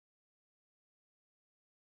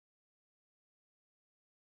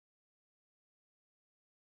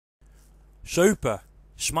Super,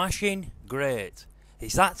 smashing, great.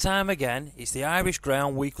 It's that time again. It's the Irish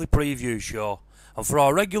Greyhound weekly preview show, and for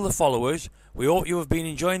our regular followers, we hope you have been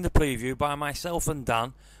enjoying the preview by myself and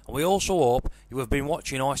Dan, and we also hope you have been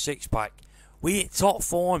watching our six-pack. We hit top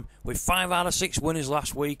form with 5 out of 6 winners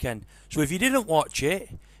last weekend, so if you didn't watch it,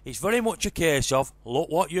 it's very much a case of look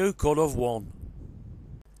what you could have won.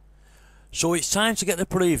 So it's time to get the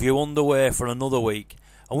preview underway for another week,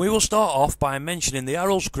 and we will start off by mentioning the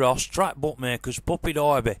Harold's Cross Track Bookmakers Puppy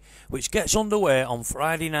Derby, which gets underway on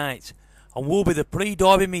Friday night and will be the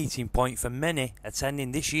pre-derby meeting point for many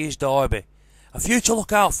attending this year's derby. A few to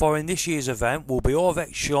look out for in this year's event will be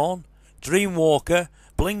Orvex Sean, Dream Walker,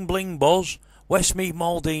 Bling Bling Buzz, Westmead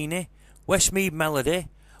Maldini, Westmead Melody,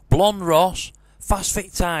 Blonde Ross, Fast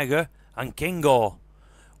Fit Tiger and Kingo.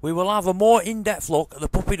 We will have a more in-depth look at the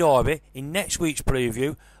Puppy Derby in next week's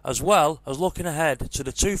preview, as well as looking ahead to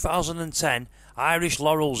the 2010 Irish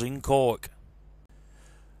Laurels in Cork.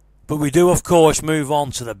 But we do of course move on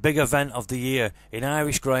to the big event of the year in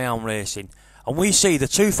Irish Greyhound racing, and we see the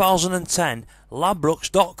 2010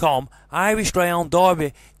 Ladbrokes.com Irish Greyhound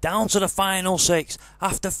Derby down to the final 6.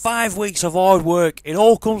 After 5 weeks of hard work, it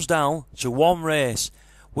all comes down to one race.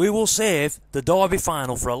 We will save the Derby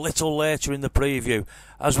final for a little later in the preview,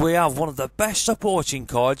 as we have one of the best supporting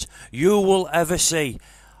cards you will ever see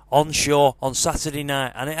on show on Saturday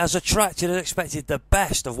night, and it has attracted and expected the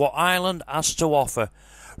best of what Ireland has to offer.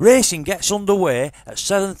 Racing gets underway at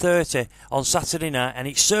 7:30 on Saturday night, and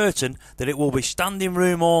it's certain that it will be standing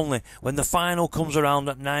room only when the final comes around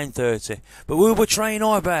at 9:30. But we will be trying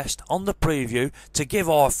our best on the preview to give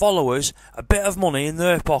our followers a bit of money in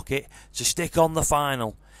their pocket to stick on the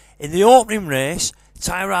final. In the opening race,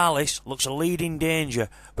 Tyralis looks a leading danger,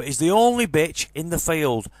 but is the only bitch in the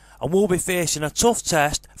field, and will be facing a tough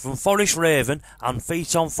test from Forest Raven and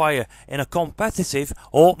Feet on Fire in a competitive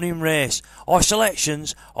opening race. Our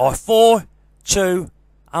selections are 4, 2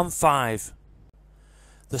 and 5.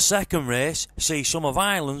 The second race sees some of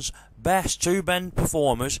Ireland's best two-bend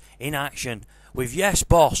performers in action, with Yes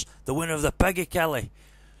Boss, the winner of the Peggy Kelly,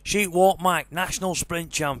 Sheepwalk Mike, National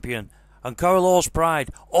Sprint Champion, and Carol's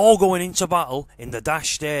Pride all going into battle in the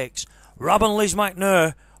Dash Stakes. Rab and Liz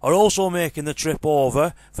McNair are also making the trip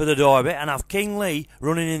over for the Derby and have King Lee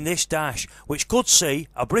running in this dash, which could see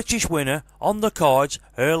a British winner on the cards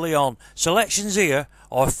early on. Selections here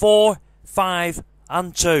are 4, 5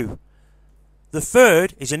 and 2. The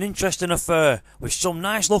third is an interesting affair, with some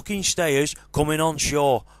nice looking stayers coming on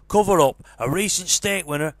shore. Cover Up, a recent stake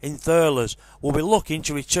winner in Thurles, will be looking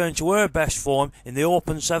to return to her best form in the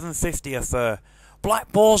Open 750 affair.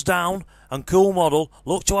 Black Balls Down and Cool Model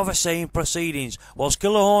look to have a say in proceedings, whilst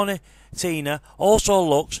Killahorny Tina also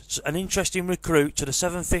looks an interesting recruit to the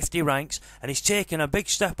 750 ranks and is taking a big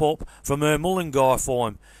step up from her Mullingar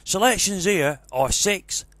form. Selections here are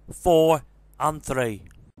 6, 4 and 3.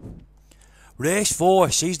 Race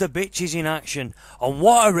 4 sees the bitches in action, and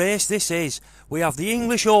what a race this is. We have the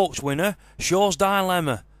English Oaks winner, Shaw's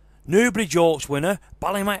Dilemma, Newbridge Oaks winner,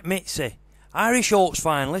 Ballymac Irish Oaks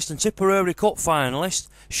finalist and Tipperary Cup finalist,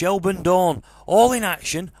 Shelburne Dawn, all in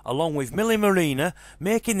action along with Millie Marina,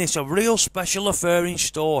 making this a real special affair in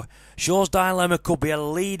store. Shaw's Dilemma could be a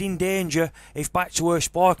leading danger if back to her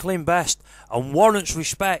sparkling best and warrants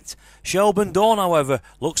respect. Shelburne Dawn, however,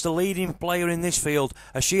 looks the leading player in this field,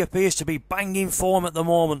 as she appears to be banging form at the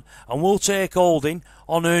moment and will take holding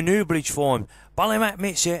on her Newbridge form. Ballymac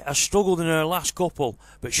has struggled in her last couple,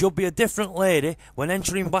 but should be a different lady when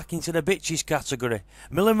entering back into the bitches category.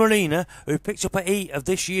 Millie Marina, who picked up a heat of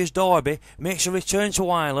this year's derby, makes a return to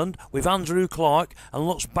Ireland with Andrew Clark and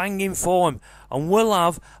looks banging form, and will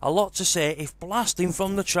have a lot to say if blasting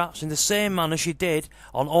from the traps in the same manner she did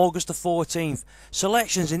on August the 14th.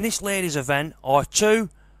 Selections in this ladies' event are 2,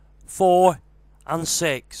 4 and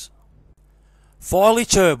 6. Farley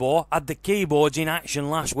Turbo had the keyboards in action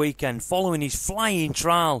last weekend following his flying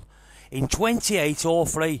trial in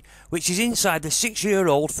 28.03, which is inside the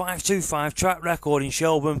 6-year-old 525 track record in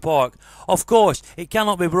Shelburne Park. Of course, it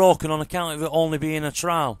cannot be broken on account of it only being a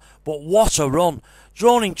trial, but what a run!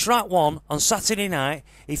 Drawn in Track 1 on Saturday night,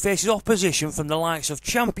 he faces opposition from the likes of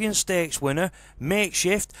Champion Stakes winner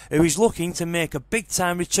Makeshift, who is looking to make a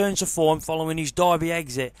big-time return to form following his Derby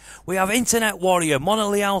exit. We have Internet Warrior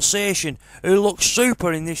Monolith Alsatian, who looks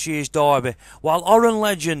super in this year's Derby, while Oran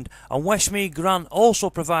Legend and Westmead Grant also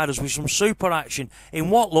provide us with some super action in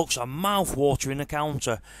what looks a mouth-watering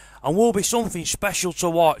encounter, and will be something special to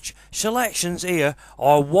watch. Selections here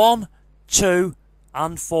are 1, 2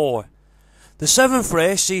 and 4. The 7th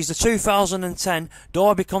race sees the 2010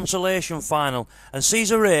 Derby Consolation Final and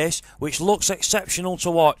sees a race which looks exceptional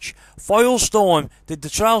to watch. Foyle Storm did the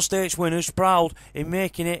Trial Stakes winners proud in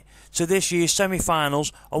making it to this year's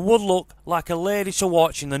semi-finals and would look like a lady to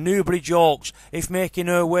watch in the Newbridge Oaks if making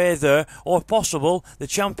her way there, or if possible the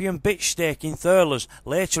Champion Bitch Stake in Thurles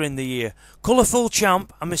later in the year. Colourful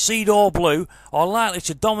Champ and Mercedes Blue are likely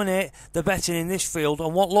to dominate the betting in this field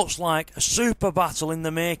on what looks like a super battle in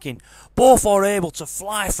the making. Both are able to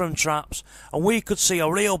fly from traps, and we could see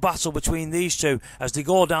a real battle between these two as they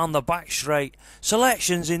go down the back straight.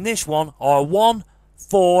 Selections in this one are 1,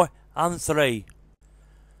 4 and 3.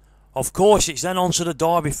 Of course, it's then on to the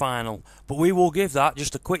Derby final, but we will give that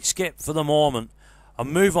just a quick skip for the moment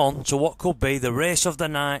and move on to what could be the race of the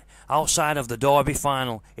night outside of the Derby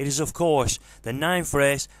final. It is, of course, the 9th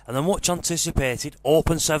race and the much anticipated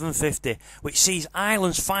Open 750, which sees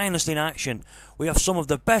Ireland's finest in action. We have some of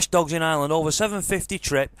the best dogs in Ireland over 750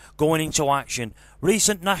 trip going into action.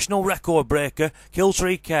 Recent national record breaker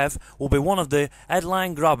Kiltree Kev will be one of the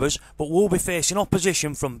headline grabbers, but will be facing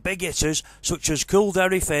opposition from big hitters such as Cool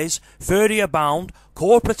Derry Fizz, 30 Abound,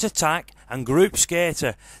 Corporate Attack and Group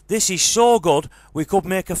Skater. This is so good we could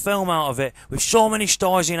make a film out of it with so many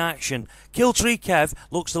stars in action. Kiltree Kev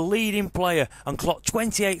looks the leading player and clocked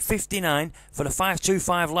 28.59 for the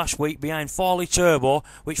 525 last week behind Farley Turbo,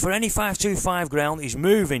 which for any 525 ground is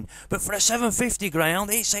moving, but for a 750 ground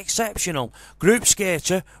it's exceptional. Group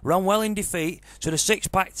Skater ran well in defeat to the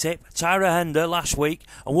 6-pack tip Tyra Hender last week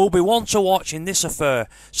and will be one to watch in this affair.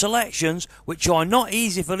 Selections, which are not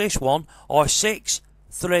easy for this one, are 6,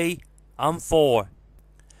 3 and 4.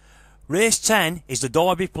 Race 10 is the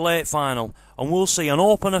Derby Plate Final and we'll see an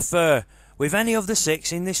open affair with any of the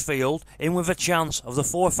 6 in this field in with a chance of the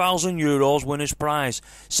 €4,000 winner's prize.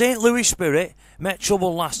 St Louis Spirit met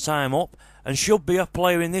trouble last time up and should be a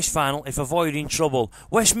player in this final if avoiding trouble.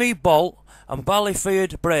 Westmead Bolt and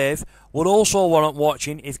Ballyfield Brave would also warrant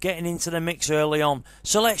watching if getting into the mix early on.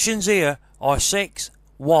 Selections here are 6,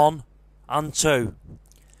 1 and 2.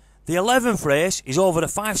 The 11th race is over the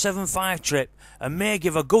 575 trip and may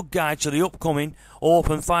give a good guide to the upcoming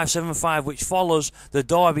Open 575 which follows the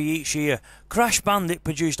Derby each year. Crash Bandit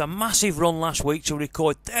produced a massive run last week to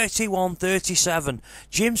record 31.37.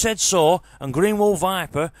 Jim Said So and Greenwell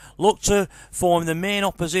Viper look to form the main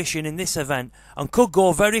opposition in this event and could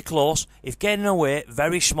go very close if getting away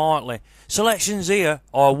very smartly. Selections here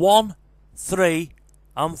are 1, 3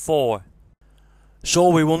 and 4. So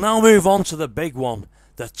we will now move on to the big one.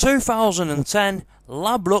 The 2010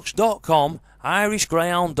 Ladbrokes.com Irish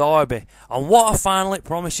Greyhound Derby, and what a final it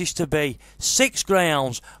promises to be. 6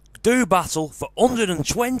 greyhounds do battle for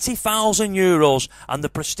 €120,000 and the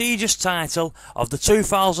prestigious title of the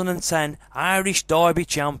 2010 Irish Derby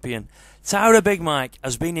champion. Tyra Big Mike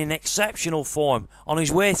has been in exceptional form on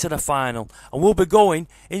his way to the final and will be going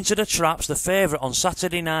into the traps the favourite on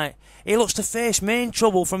Saturday night. He looks to face main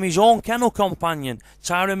trouble from his own kennel companion,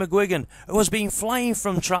 Tyra McGuigan, who has been flying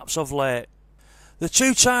from traps of late. The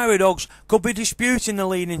two Tyra dogs could be disputing the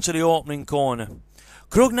lead into the opening corner.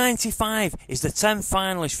 Krug 95 is the 10th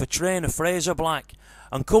finalist for trainer Fraser Black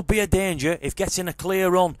and could be a danger if getting a clear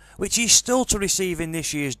run, which he's still to receive in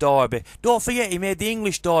this year's Derby. Don't forget he made the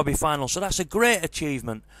English Derby final, so that's a great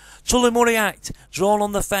achievement. Tullamurray Act, drawn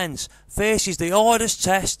on the fence, faces the hardest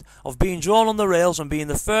test of being drawn on the rails and being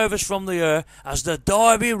the furthest from the air as the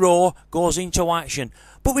Derby Roar goes into action.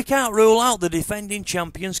 But we can't rule out the defending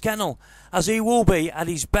champion's kennel, as he will be at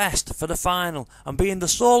his best for the final, and being the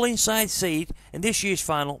sole inside seed in this year's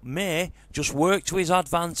final may just work to his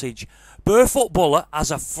advantage. Barefoot Buller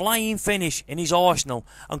has a flying finish in his arsenal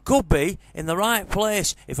and could be in the right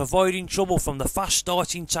place if avoiding trouble from the fast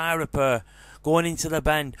starting Tyra pair going into the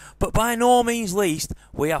bend. But by no means least,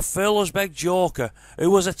 we have Furlersbeg Joker,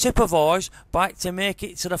 who was a tip of ours back to make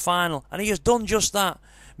it to the final, and he has done just that.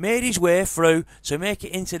 Made his way through to make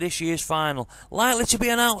it into this year's final. Likely to be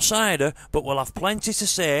an outsider, but will have plenty to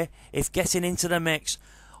say if getting into the mix.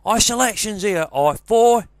 Our selections here are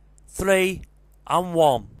 4, 3 and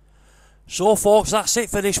 1. So folks, that's it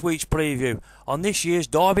for this week's preview on this year's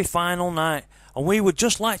Derby final night, and we would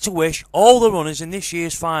just like to wish all the runners in this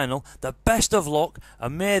year's final the best of luck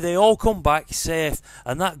and may they all come back safe,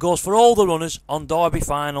 and that goes for all the runners on Derby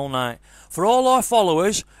final night. For all our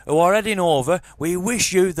followers who are heading over, we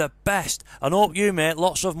wish you the best and hope you make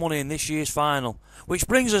lots of money in this year's final, which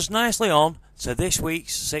brings us nicely on to this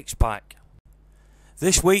week's 6-pack.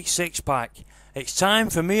 This week's 6-pack. It's time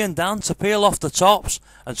for me and Dan to peel off the tops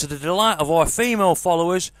and, to the delight of our female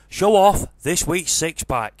followers, show off this week's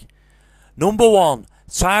 6-pack. Number 1,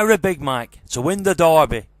 Tyra Big Mike to win the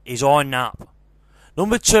Derby is our nap.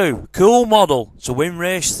 Number 2, Cool Model to win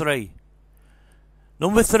race 3.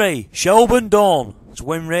 Number 3, Shelburne Dawn to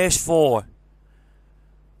win race 4.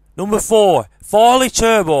 Number 4, Farley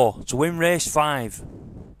Turbo to win race 5.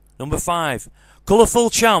 Number 5, Colourful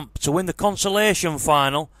Champ to win the consolation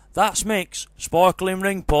final. That's Mick's Sparkling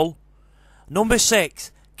Ring Pull. Number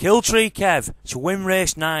 6, Killtree Kev to win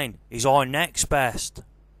race 9 is our next best.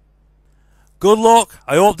 Good luck,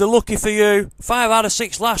 I hope they're lucky for you. 5 out of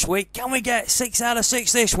 6 last week, can we get 6 out of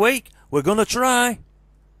 6 this week? We're gonna try.